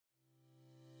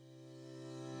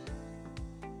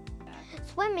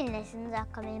Swimming lessons are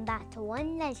coming back to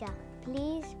One Leisure.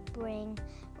 Please bring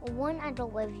one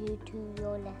adult with you to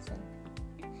your lesson.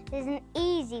 There's an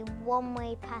easy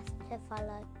one-way path to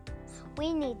follow.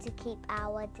 We need to keep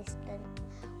our distance.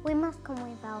 We must come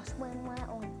with our swimwear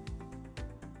on.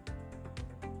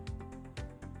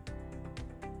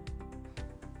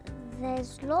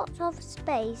 There's lots of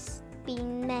space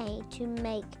being made to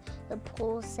make the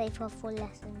pool safer for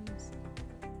lessons.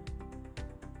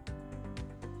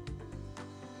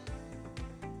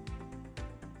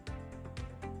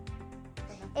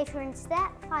 If you're in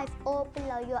step 5 or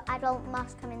below, your adult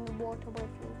must come in the water with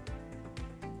you.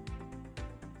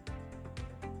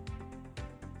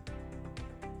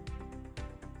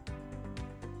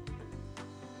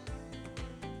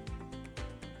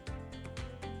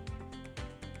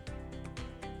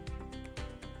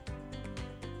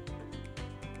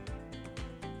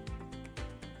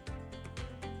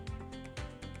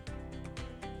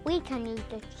 We can use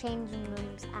the changing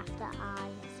rooms after our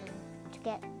lesson to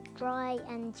get dry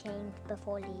and change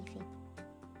before leaving.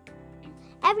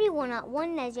 Everyone at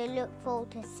One Leisure look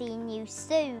forward to seeing you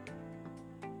soon.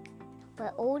 We're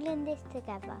all in this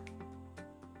together.